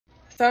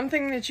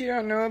Something that you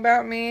don't know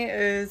about me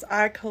is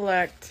I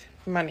collect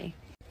money.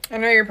 I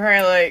know you're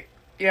probably like,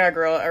 yeah,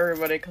 girl,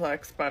 everybody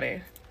collects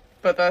money.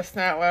 But that's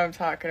not what I'm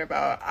talking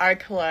about. I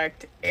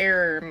collect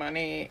error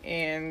money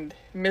and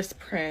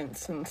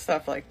misprints and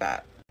stuff like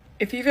that.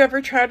 If you've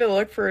ever tried to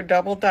look for a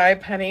double die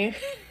penny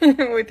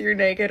with your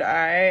naked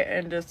eye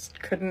and just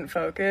couldn't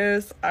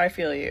focus, I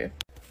feel you.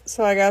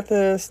 So I got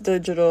this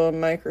digital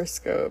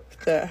microscope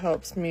that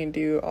helps me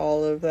do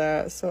all of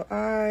that, so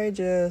I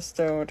just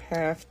don't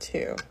have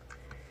to.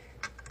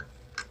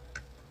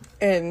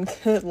 And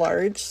the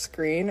large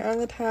screen on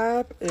the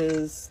top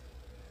is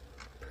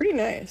pretty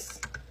nice.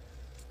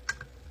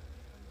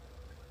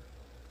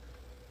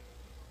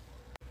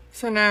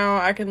 So now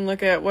I can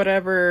look at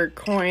whatever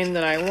coin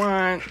that I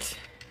want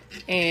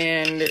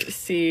and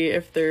see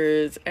if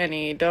there's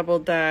any double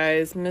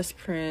dies,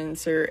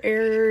 misprints, or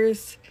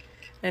errors,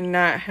 and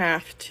not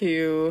have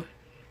to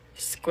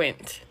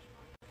squint.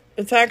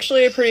 It's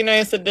actually a pretty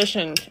nice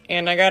addition,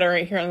 and I got it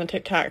right here on the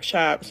TikTok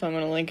shop, so I'm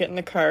going to link it in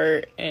the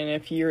cart, and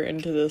if you're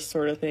into this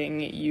sort of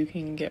thing, you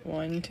can get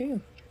one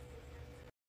too.